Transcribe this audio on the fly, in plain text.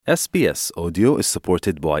SBS Audio is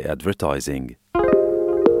supported by advertising.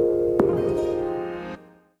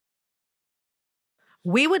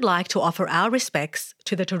 We would like to offer our respects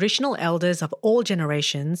to the traditional elders of all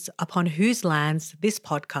generations upon whose lands this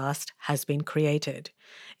podcast has been created,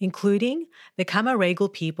 including the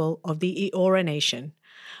Camaragal people of the Eora Nation.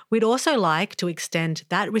 We'd also like to extend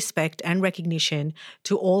that respect and recognition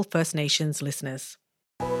to all First Nations listeners.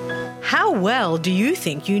 How well do you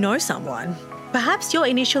think you know someone? Perhaps your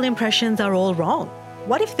initial impressions are all wrong.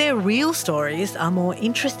 What if their real stories are more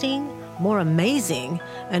interesting, more amazing,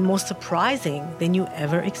 and more surprising than you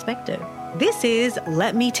ever expected? This is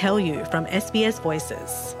Let Me Tell You from SBS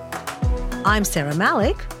Voices. I'm Sarah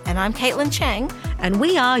Malik. And I'm Caitlin Chang. And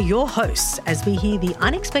we are your hosts as we hear the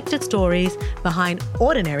unexpected stories behind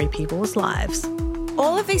ordinary people's lives.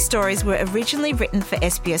 All of these stories were originally written for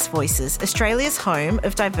SBS Voices, Australia's home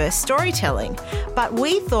of diverse storytelling, but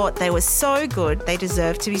we thought they were so good they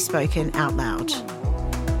deserved to be spoken out loud.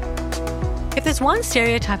 If there's one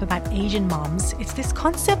stereotype about Asian mums, it's this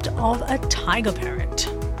concept of a tiger parent.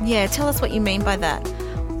 Yeah, tell us what you mean by that.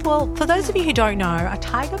 Well, for those of you who don't know, a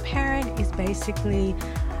tiger parent is basically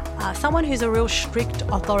someone who's a real strict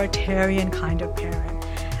authoritarian kind of parent.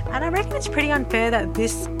 And I reckon it's pretty unfair that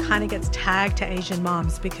this kind of gets tagged to Asian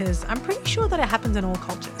mums because I'm pretty sure that it happens in all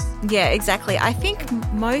cultures. Yeah, exactly. I think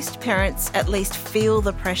most parents at least feel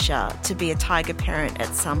the pressure to be a tiger parent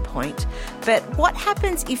at some point. But what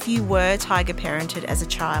happens if you were tiger parented as a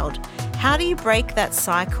child? How do you break that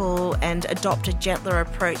cycle and adopt a gentler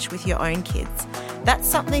approach with your own kids? That's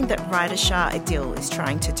something that Raidah Shah Idil is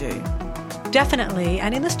trying to do. Definitely,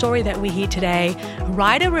 and in the story that we hear today,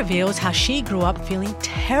 Raidah reveals how she grew up feeling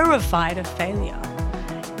terrified of failure,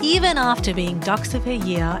 even after being Dux of her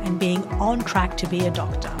year and being on track to be a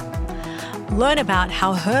doctor. Learn about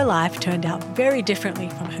how her life turned out very differently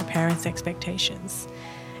from her parents' expectations.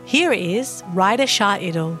 Here is Raidah Shah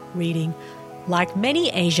Idil reading, Like many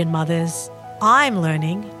Asian mothers, I'm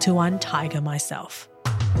learning to untiger myself.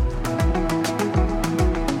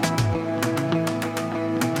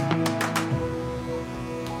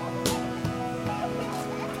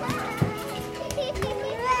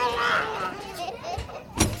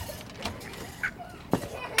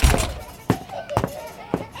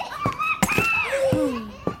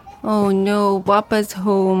 Oh no, Papa's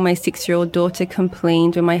home, my 6-year-old daughter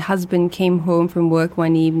complained when my husband came home from work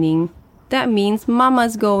one evening. That means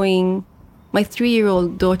Mama's going. My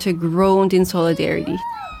 3-year-old daughter groaned in solidarity.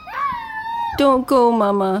 Don't go,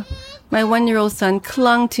 Mama. My 1-year-old son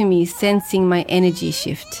clung to me, sensing my energy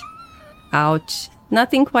shift. Ouch,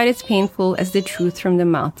 nothing quite as painful as the truth from the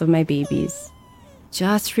mouth of my babies.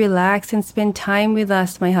 Just relax and spend time with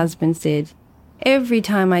us, my husband said. Every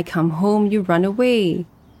time I come home, you run away.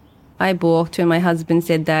 I balked when my husband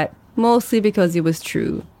said that, mostly because it was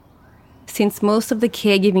true. Since most of the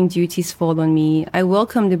caregiving duties fall on me, I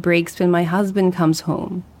welcome the breaks when my husband comes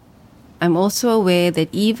home. I'm also aware that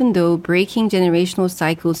even though breaking generational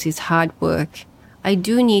cycles is hard work, I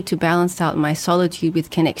do need to balance out my solitude with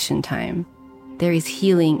connection time. There is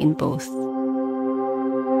healing in both.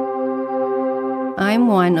 I'm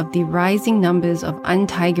one of the rising numbers of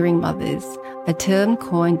untigering mothers, a term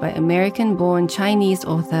coined by American-born Chinese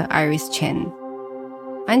author Iris Chen.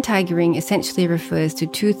 Untigering essentially refers to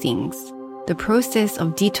two things: the process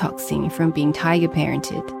of detoxing from being tiger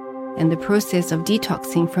parented and the process of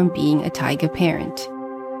detoxing from being a tiger parent.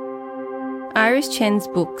 Iris Chen's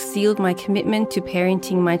book sealed my commitment to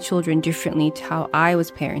parenting my children differently to how I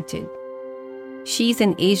was parented. She's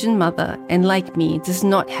an Asian mother and, like me, does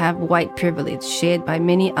not have white privilege shared by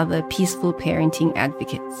many other peaceful parenting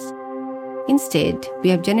advocates. Instead, we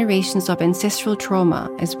have generations of ancestral trauma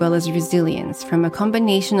as well as resilience from a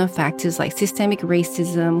combination of factors like systemic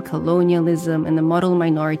racism, colonialism, and the model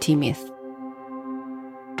minority myth.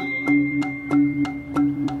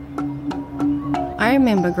 I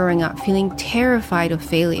remember growing up feeling terrified of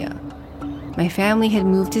failure. My family had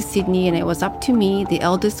moved to Sydney and it was up to me, the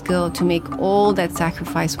eldest girl, to make all that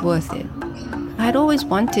sacrifice worth it. I had always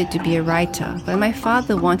wanted to be a writer, but my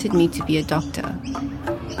father wanted me to be a doctor.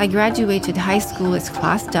 I graduated high school as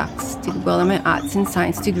class Dux, did well in my arts and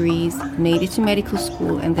science degrees, made it to medical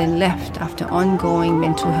school, and then left after ongoing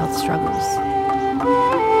mental health struggles.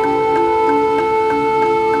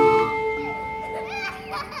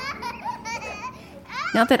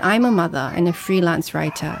 Now that I'm a mother and a freelance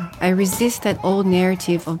writer, I resist that old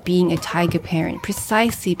narrative of being a tiger parent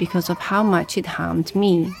precisely because of how much it harmed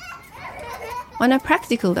me. On a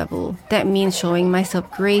practical level, that means showing myself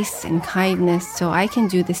grace and kindness so I can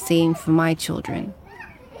do the same for my children.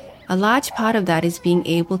 A large part of that is being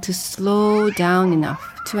able to slow down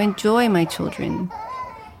enough to enjoy my children.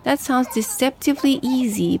 That sounds deceptively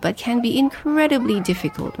easy, but can be incredibly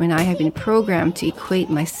difficult when I have been programmed to equate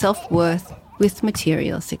my self-worth with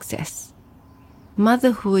material success.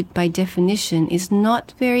 Motherhood, by definition, is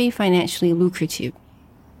not very financially lucrative.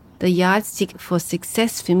 The yardstick for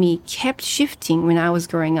success for me kept shifting when I was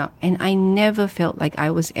growing up, and I never felt like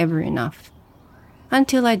I was ever enough.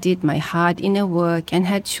 Until I did my hard inner work and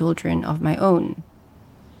had children of my own.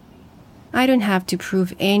 I don't have to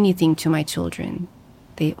prove anything to my children.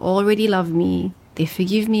 They already love me. They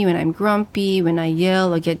forgive me when I'm grumpy, when I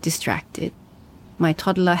yell or get distracted. My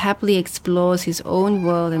toddler happily explores his own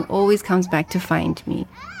world and always comes back to find me.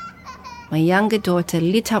 My younger daughter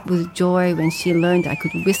lit up with joy when she learned I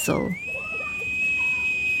could whistle.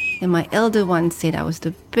 And my elder one said I was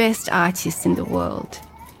the best artist in the world.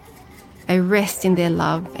 I rest in their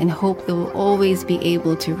love and hope they will always be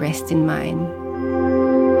able to rest in mine.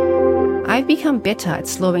 I've become better at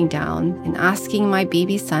slowing down and asking my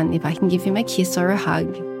baby son if I can give him a kiss or a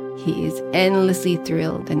hug. He is endlessly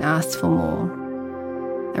thrilled and asks for more.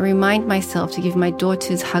 I remind myself to give my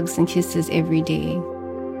daughters hugs and kisses every day.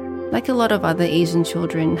 Like a lot of other Asian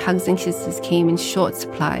children, hugs and kisses came in short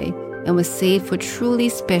supply and were saved for truly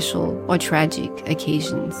special or tragic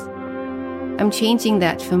occasions. I'm changing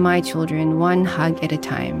that for my children, one hug at a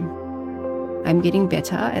time. I'm getting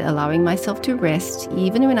better at allowing myself to rest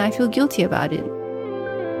even when I feel guilty about it.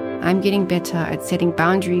 I'm getting better at setting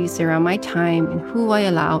boundaries around my time and who I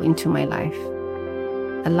allow into my life.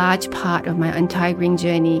 A large part of my untigering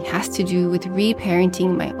journey has to do with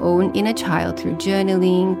reparenting my own inner child through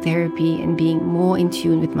journaling, therapy, and being more in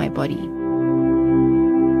tune with my body.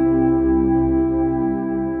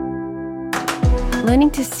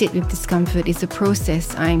 Learning to sit with discomfort is a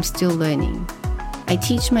process I am still learning. I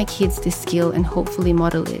teach my kids this skill and hopefully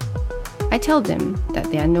model it. I tell them that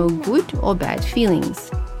there are no good or bad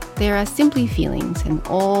feelings. There are simply feelings, and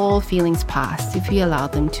all feelings pass if we allow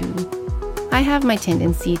them to. I have my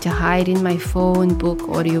tendency to hide in my phone, book,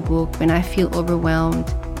 audiobook when I feel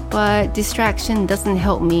overwhelmed, but distraction doesn't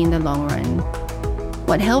help me in the long run.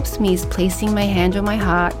 What helps me is placing my hand on my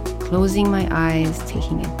heart, closing my eyes,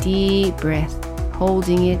 taking a deep breath,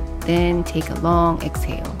 holding it, then take a long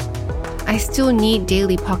exhale. I still need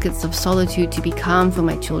daily pockets of solitude to be calm for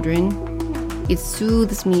my children. It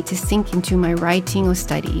soothes me to sink into my writing or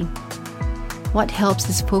study. What helps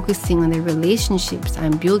is focusing on the relationships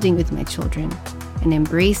I'm building with my children and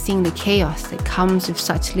embracing the chaos that comes with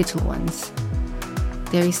such little ones.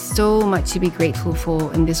 There is so much to be grateful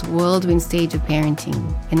for in this whirlwind stage of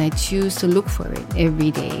parenting, and I choose to look for it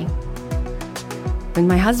every day. When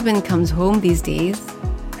my husband comes home these days,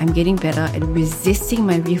 I'm getting better at resisting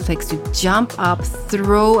my reflex to jump up,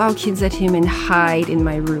 throw our kids at him, and hide in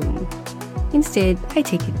my room. Instead, I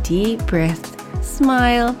take a deep breath,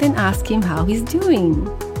 smile, then ask him how he's doing.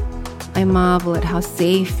 I marvel at how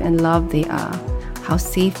safe and loved they are, how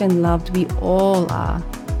safe and loved we all are.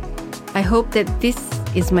 I hope that this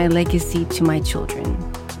is my legacy to my children,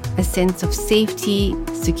 a sense of safety,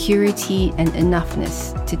 security, and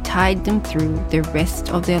enoughness to tide them through the rest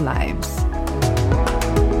of their lives.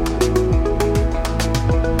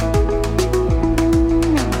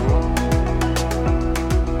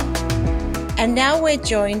 And now we're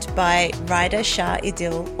joined by Raidah Shah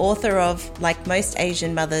Idil, author of Like Most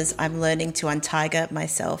Asian Mothers, I'm Learning to Untiger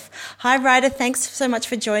Myself. Hi Raidah, thanks so much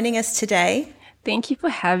for joining us today. Thank you for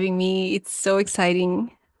having me. It's so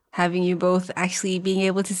exciting having you both actually being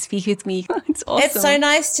able to speak with me. It's awesome. It's so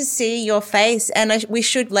nice to see your face, and we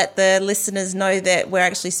should let the listeners know that we're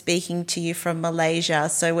actually speaking to you from Malaysia.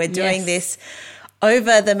 So we're doing this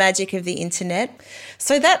over the magic of the internet.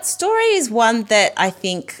 So that story is one that I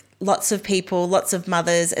think lots of people, lots of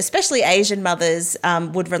mothers, especially Asian mothers,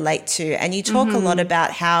 would relate to. And you talk a lot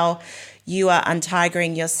about how you are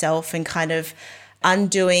untigering yourself and kind of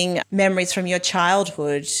undoing memories from your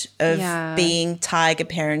childhood of being tiger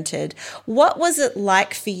parented. What was it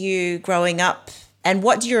like for you growing up, and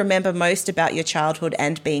what do you remember most about your childhood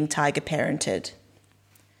and being tiger parented?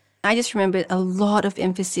 I just remember a lot of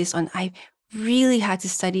emphasis on I really had to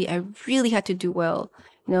study, I really had to do well.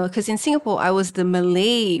 You know, because in Singapore, I was the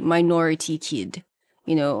Malay minority kid,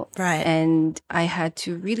 you know. Right. And I had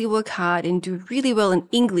to really work hard and do really well in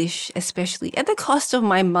English, especially at the cost of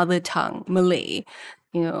my mother tongue, Malay,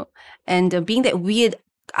 you know. And being that weird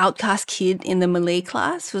outcast kid in the Malay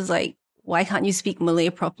class was like, why can't you speak Malay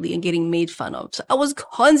properly, and getting made fun of? So I was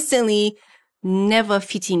constantly never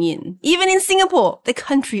fitting in, even in Singapore, the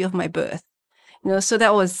country of my birth, you know. So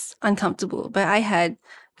that was uncomfortable. But I had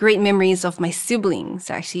great memories of my siblings,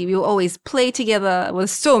 actually. We would always play together. There were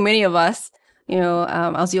so many of us. You know, I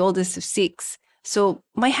was the oldest of 6. So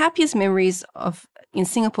my happiest memories of in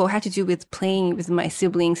Singapore had to do with playing with my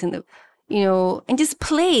siblings and and just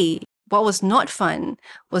play. What was not fun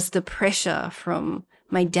was the pressure from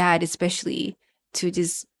my dad, especially, to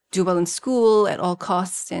just do well in school at all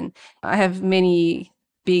costs. And I have many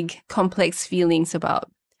big, complex feelings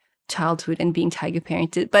about childhood and being tiger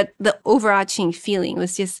parented. But the overarching feeling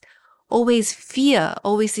was just always fear,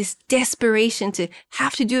 always this desperation to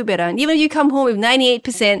have to do better. And even if you come home with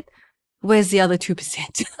 98%, where's the other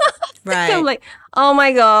 2%? Right. I'm like, oh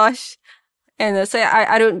my gosh. And so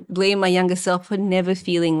I don't blame my younger self for never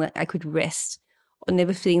feeling like I could rest or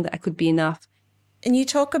never feeling that I could be enough. And you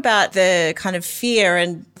talk about the kind of fear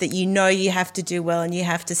and that you have to do well and you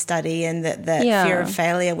have to study and that fear of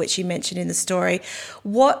failure, which you mentioned in the story.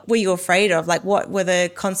 What were you afraid of? Like, what were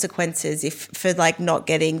the consequences for not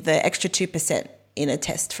getting the extra 2% in a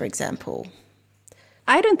test, for example?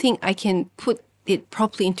 I don't think I can put it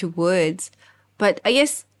properly into words, but I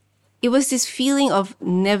guess it was this feeling of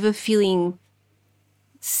never feeling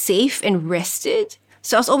safe and rested.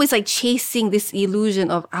 So I was always chasing this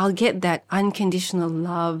illusion of I'll get that unconditional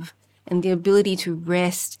love and the ability to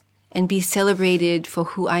rest and be celebrated for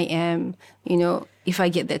who I am, if I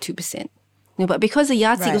get that 2%. But because the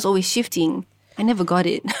yardstick was always shifting, I never got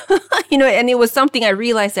it. And it was something I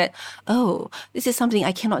realized that, this is something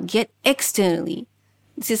I cannot get externally.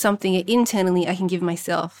 This is something internally I can give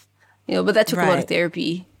myself. But that took a lot of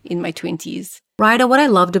therapy in my 20s. Raidah, what I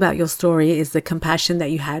loved about your story is the compassion that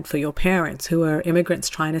you had for your parents who were immigrants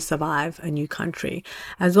trying to survive a new country,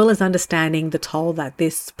 as well as understanding the toll that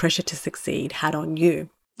this pressure to succeed had on you.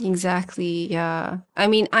 Exactly, yeah. I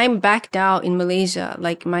mean, I'm back now in Malaysia,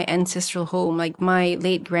 my ancestral home. My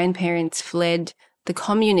late grandparents fled the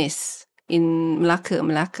communists in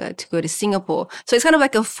Malacca to go to Singapore. So it's kind of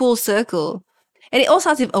like a full circle. And it all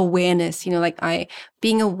starts with awareness,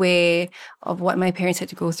 being aware of what my parents had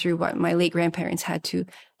to go through, what my late grandparents had to.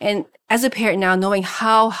 And as a parent now, knowing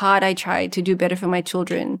how hard I tried to do better for my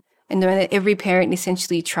children, and knowing that every parent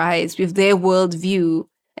essentially tries with their worldview.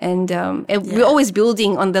 And we're always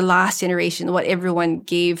building on the last generation, what everyone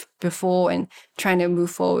gave before, and trying to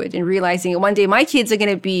move forward and realizing one day my kids are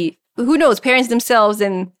going to be, who knows, parents themselves,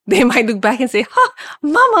 and they might look back and say,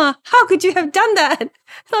 Mama, how could you have done that?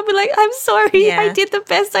 So I'll be like, I'm sorry, I did the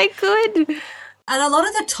best I could. And a lot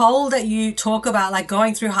of the toll that you talk about,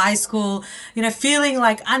 going through high school, feeling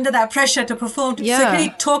under that pressure to perform. So can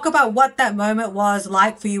you talk about what that moment was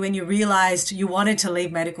like for you when you realized you wanted to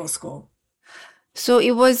leave medical school? So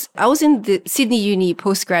I was in the Sydney Uni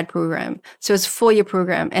postgrad program. So it's a 4-year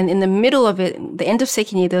program. And in the middle of it, the end of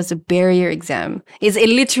second year, there was a barrier exam. It's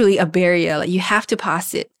literally a barrier. You have to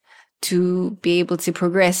pass it to be able to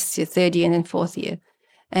progress to third year and then fourth year.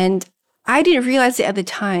 And I didn't realize it at the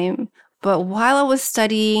time, but while I was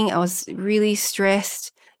studying, I was really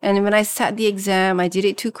stressed. And when I sat the exam, I did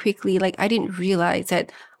it too quickly. I didn't realize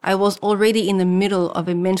that I was already in the middle of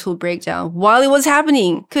a mental breakdown while it was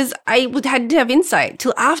happening, because I didn't have insight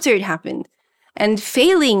till after it happened. And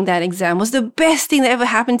failing that exam was the best thing that ever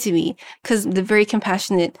happened to me, because the very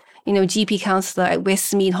compassionate, GP counselor at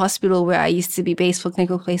Westmead Hospital, where I used to be based for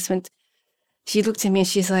clinical placement, she looked at me and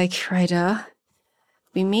she's like, Raidah,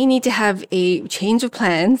 we may need to have a change of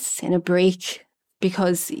plans and a break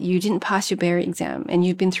because you didn't pass your barrier exam and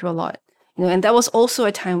you've been through a lot. And that was also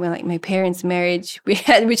a time when my parents' marriage, which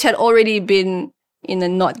had already been in a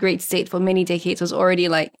not great state for many decades, was already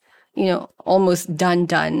almost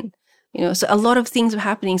done. So a lot of things were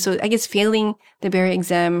happening. So I guess failing the barrier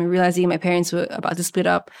exam, realizing my parents were about to split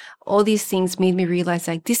up, all these things made me realize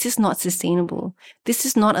this is not sustainable. This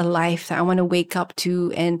is not a life that I want to wake up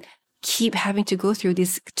to and keep having to go through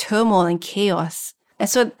this turmoil and chaos. And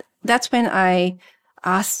so that's when I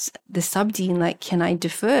asked the sub-dean, can I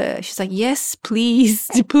defer? She's like, yes, please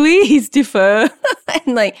defer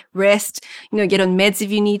and rest, get on meds if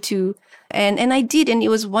you need to. And I did, and it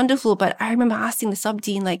was wonderful. But I remember asking the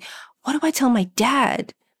sub-dean, what do I tell my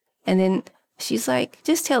dad? And then she's like,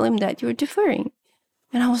 just tell him that you're deferring.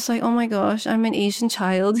 And I was like, oh my gosh, I'm an Asian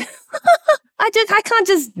child. I can't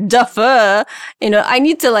just defer. I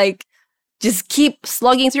need to just keep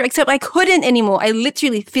slogging through, except I couldn't anymore. I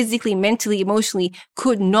literally, physically, mentally, emotionally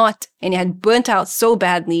could not. And it had burnt out so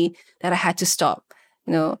badly that I had to stop,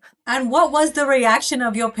 And what was the reaction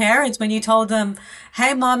of your parents when you told them,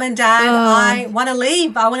 hey, Mom and Dad, I want to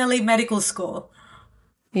leave. I want to leave medical school?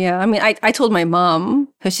 Yeah, I mean, I told my mom,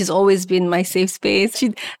 because she's always been my safe space.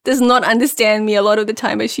 She does not understand me a lot of the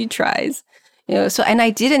time, but she tries. And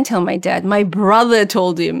I didn't tell my dad. My brother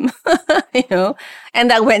told him, and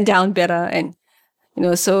that went down better. And,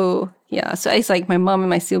 so it's my mom and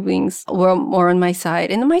my siblings were more on my side.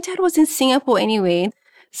 And my dad was in Singapore anyway,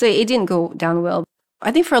 so it didn't go down well.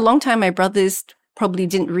 I think for a long time, my brothers probably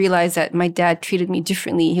didn't realize that my dad treated me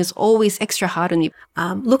differently. He was always extra hard on me.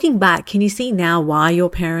 Looking back, can you see now why your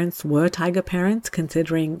parents were tiger parents,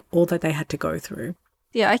 considering all that they had to go through?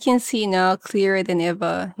 Yeah, I can see now clearer than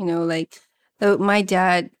ever. My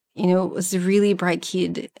dad, was a really bright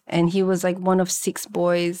kid, and he was like one of 6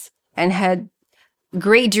 boys and had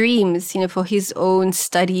great dreams, for his own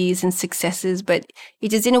studies and successes, but it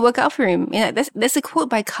just didn't work out for him. That's a quote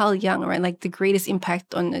by Carl Jung, right? Like the greatest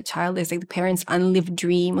impact on a child is like the parent's unlived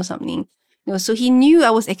dream or something. So he knew I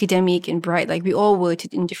was academic and bright, like we all were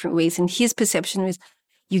in different ways. And his perception was,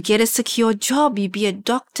 you get a secure job, you be a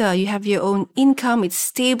doctor, you have your own income, it's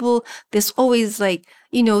stable. There's always like,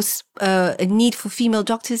 a need for female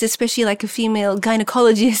doctors, especially like a female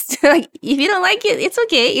gynecologist. Like, if you don't like it, it's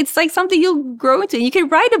okay. It's like something you'll grow into. You can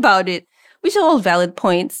write about it, which are all valid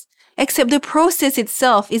points, except the process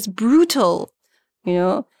itself is brutal,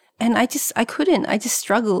 and I couldn't. I just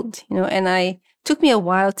struggled, and it took me a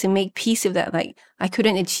while to make peace with that. Like, I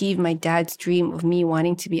couldn't achieve my dad's dream of me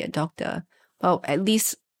wanting to be a doctor. Well, at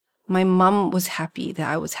least my mom was happy that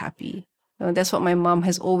I was happy. That's what my mom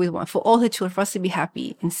has always wanted, for all her children, for us to be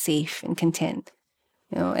happy and safe and content.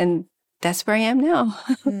 And that's where I am now.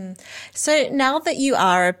 So now that you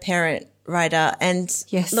are a parent, Raidah, and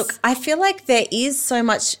yes. Look, I feel like there is so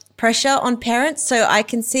much pressure on parents, so I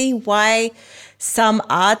can see why some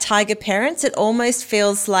are tiger parents. It almost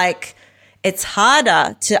feels like it's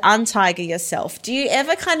harder to untiger yourself. Do you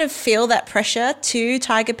ever kind of feel that pressure to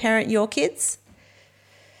tiger parent your kids?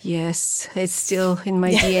 Yes, it's still in my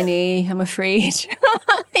DNA, I'm afraid.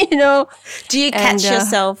 Do you catch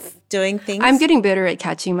yourself doing things? I'm getting better at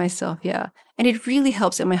catching myself, yeah. And it really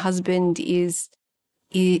helps that my husband is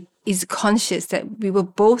conscious that we were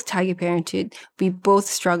both tiger parented, we both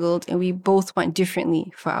struggled, and we both want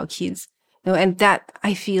differently for our kids. And that,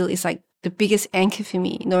 I feel, is like the biggest anchor for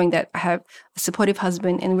me, knowing that I have a supportive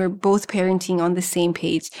husband and we're both parenting on the same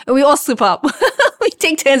page. And we all slip up. We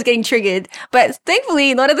take turns getting triggered, but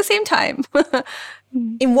thankfully not at the same time.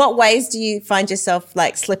 In what ways do you find yourself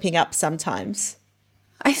like slipping up sometimes?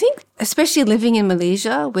 I think especially living in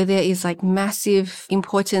Malaysia, where there is like massive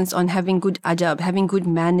importance on having good adab, having good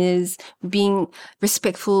manners, being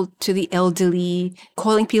respectful to the elderly,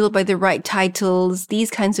 calling people by the right titles.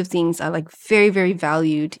 These kinds of things are like very, very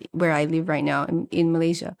valued where I live right now in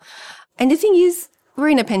Malaysia. And the thing is, we're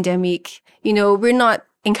in a pandemic, we're not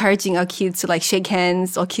encouraging our kids to like shake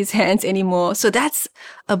hands or kiss hands anymore. So that's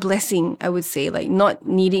a blessing, I would say, like not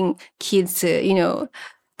needing kids to,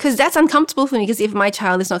 because that's uncomfortable for me. Because if my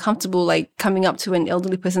child is not comfortable, like coming up to an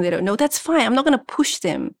elderly person they don't know, that's fine. I'm not going to push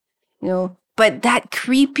them, But that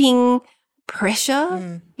creeping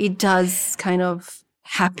pressure, it does kind of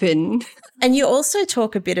happen. And you also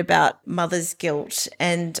talk a bit about mother's guilt.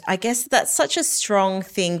 And I guess that's such a strong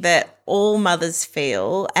thing that all mothers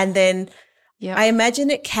feel. And then I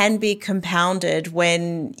imagine it can be compounded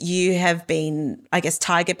when you have been, I guess,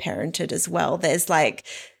 tiger parented as well. There's like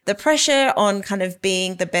the pressure on kind of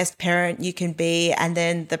being the best parent you can be, and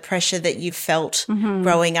then the pressure that you felt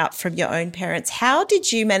growing up from your own parents. How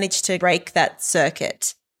did you manage to break that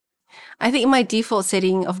circuit? I think my default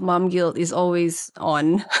setting of mom guilt is always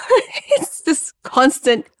on. It's just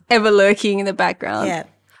constant, ever lurking in the background. Yeah.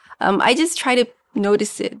 I just try to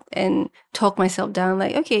notice it and talk myself down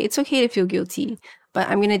like, okay, it's okay to feel guilty, but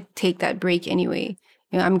I'm going to take that break anyway.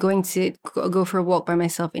 I'm going to go for a walk by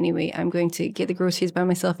myself anyway. I'm going to get the groceries by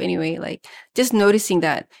myself anyway. Like just noticing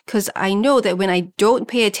that, because I know that when I don't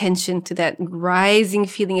pay attention to that rising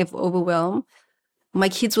feeling of overwhelm, my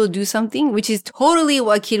kids will do something, which is totally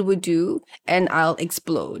what a kid would do, and I'll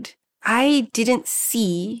explode. I didn't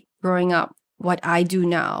see growing up what I do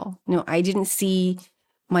now. I didn't see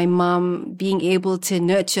my mom being able to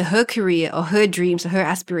nurture her career or her dreams or her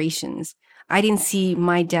aspirations. I didn't see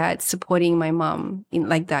my dad supporting my mom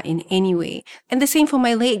like that in any way. And the same for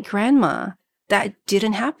my late grandma. That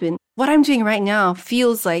didn't happen. What I'm doing right now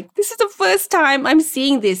feels like this is the first time I'm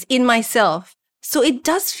seeing this in myself. So it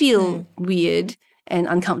does feel weird and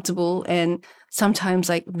uncomfortable and sometimes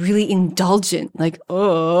like really indulgent, like,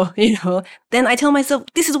 Then I tell myself,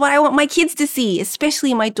 this is what I want my kids to see,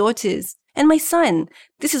 especially my daughters and my son.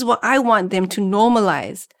 This is what I want them to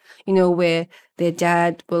normalize, where their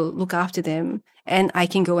dad will look after them and I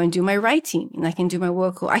can go and do my writing and I can do my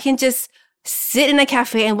work. Or I can just sit in a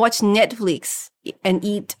cafe and watch Netflix and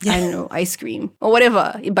eat, ice cream or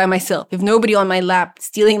whatever by myself. If nobody on my lap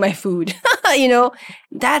stealing my food,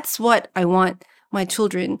 that's what I want my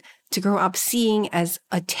children to grow up seeing as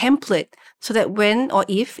a template, so that when or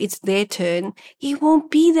if it's their turn, it won't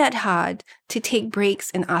be that hard to take breaks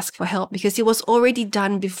and ask for help because it was already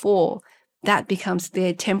done before. that becomes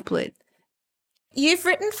their template. You've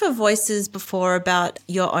written for Voices before about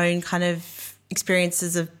your own kind of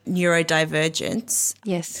experiences of neurodivergence.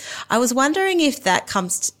 Yes. I was wondering if that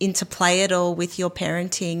comes into play at all with your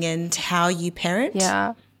parenting and how you parent.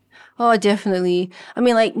 Yeah. Oh, definitely. I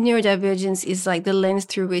mean, like, neurodivergence is like the lens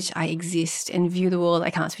through which I exist and view the world. I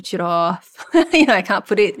can't switch it off. I can't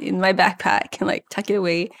put it in my backpack and like tuck it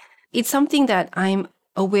away. It's something that I'm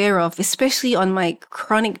aware of, especially on my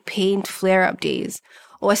chronic pain flare-up days,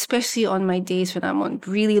 or especially on my days when I'm on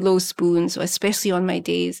really low spoons, or especially on my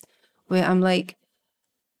days where I'm like,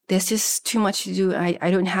 there's just too much to do. I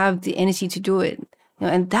don't have the energy to do it.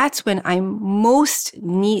 And that's when it's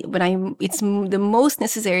the most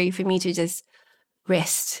necessary for me to just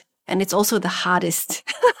rest. And it's also the hardest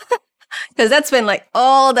because that's when like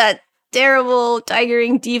all that terrible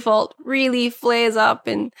tigering default really flares up.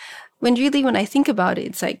 And when I think about it,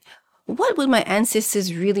 it's like, what would my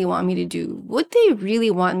ancestors really want me to do? Would they really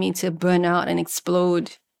want me to burn out and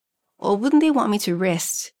explode? Or wouldn't they want me to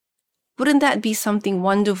rest? Wouldn't that be something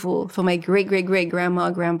wonderful for my great-great-great-grandma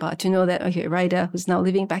or grandpa to know that, okay, Raidah, who's now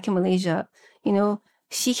living back in Malaysia,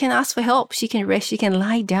 she can ask for help, she can rest, she can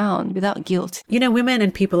lie down without guilt. Women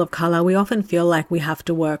and people of colour, we often feel like we have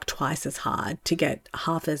to work twice as hard to get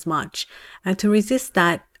half as much. And to resist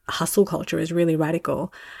that hustle culture is really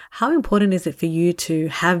radical. How important is it for you to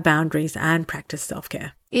have boundaries and practice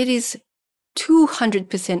self-care? It is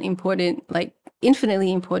 200% important, like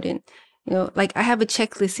infinitely important. Like I have a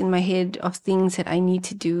checklist in my head of things that I need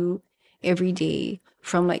to do every day,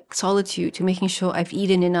 from like solitude to making sure I've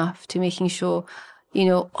eaten enough to making sure,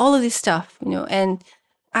 all of this stuff, and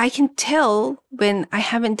I can tell when I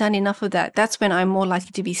haven't done enough of that. That's when I'm more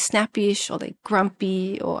likely to be snappish or like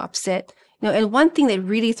grumpy or upset. And one thing that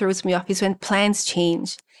really throws me off is when plans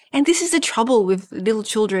change. And this is the trouble with little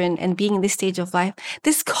children and being in this stage of life.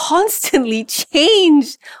 This constantly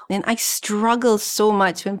change. And I struggle so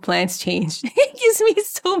much when plans change. It gives me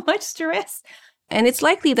so much stress. And it's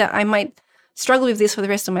likely that I might struggle with this for the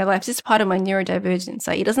rest of my life. This is part of my neurodivergence.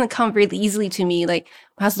 It doesn't come really easily to me. Like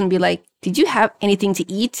my husband will be like, did you have anything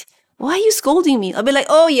to eat? Why are you scolding me? I'll be like,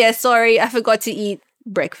 oh yeah, sorry, I forgot to eat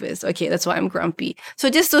breakfast. Okay, that's why I'm grumpy. So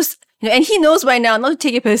just those, and he knows by now not to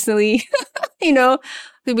take it personally.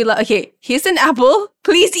 He'll be like, okay, here's an apple.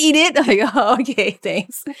 Please eat it. I'm like, oh, okay,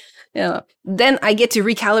 thanks. Then I get to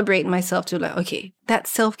recalibrate myself to like, okay, that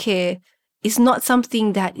self-care is not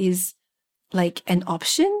something that is like an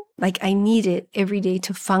option. Like I need it every day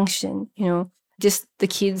to function, Just the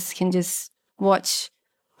kids can just watch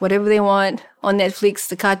whatever they want on Netflix,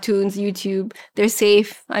 the cartoons, YouTube. They're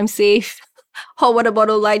safe. I'm safe. Hot water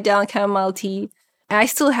bottle, lie down, chamomile tea. And I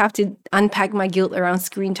still have to unpack my guilt around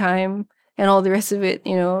screen time and all the rest of it,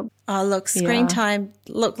 Oh, look, screen time.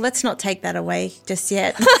 Look, let's not take that away just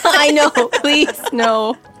yet. I know, please,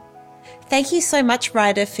 no. Thank you so much,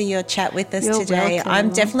 Raidah, for your chat with us today. Welcome. I'm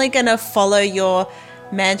definitely going to follow your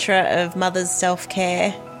mantra of mother's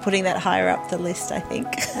self-care, putting that higher up the list, I think.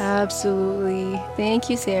 Absolutely. Thank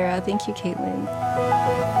you, Sarah. Thank you, Caitlin.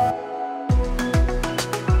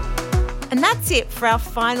 And that's it for our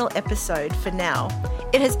final episode for now.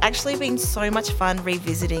 It has actually been so much fun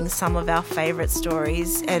revisiting some of our favourite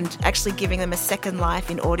stories and actually giving them a second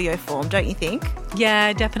life in audio form, don't you think?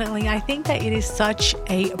 Yeah, definitely. I think that it is such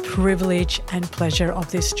a privilege and pleasure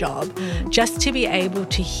of this job just to be able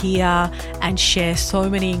to hear and share so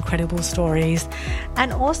many incredible stories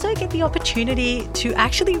and also get the opportunity to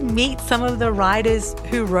actually meet some of the writers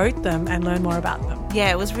who wrote them and learn more about them.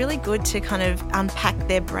 Yeah, it was really good to kind of unpack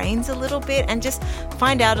their brains a little bit and just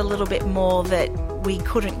find out a little bit more that we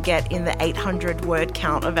couldn't get in the 800 word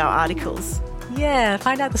count of our articles. Yeah,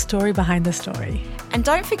 find out the story behind the story. And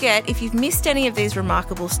don't forget, if you've missed any of these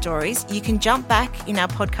remarkable stories, you can jump back in our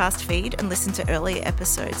podcast feed and listen to earlier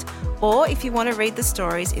episodes. Or if you want to read the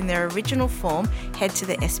stories in their original form, head to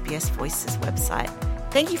the SBS Voices website.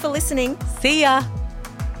 Thank you for listening. See ya.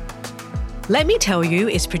 Let Me Tell You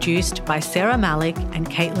is produced by Sarah Malik and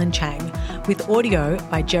Caitlin Chang, with audio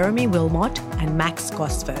by Jeremy Wilmot and Max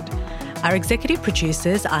Gosford. Our executive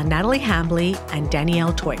producers are Natalie Hambley and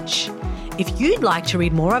Danielle Teutsch. If you'd like to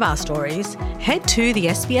read more of our stories, head to the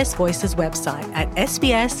SBS Voices website at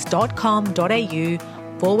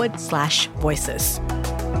sbs.com.au/voices.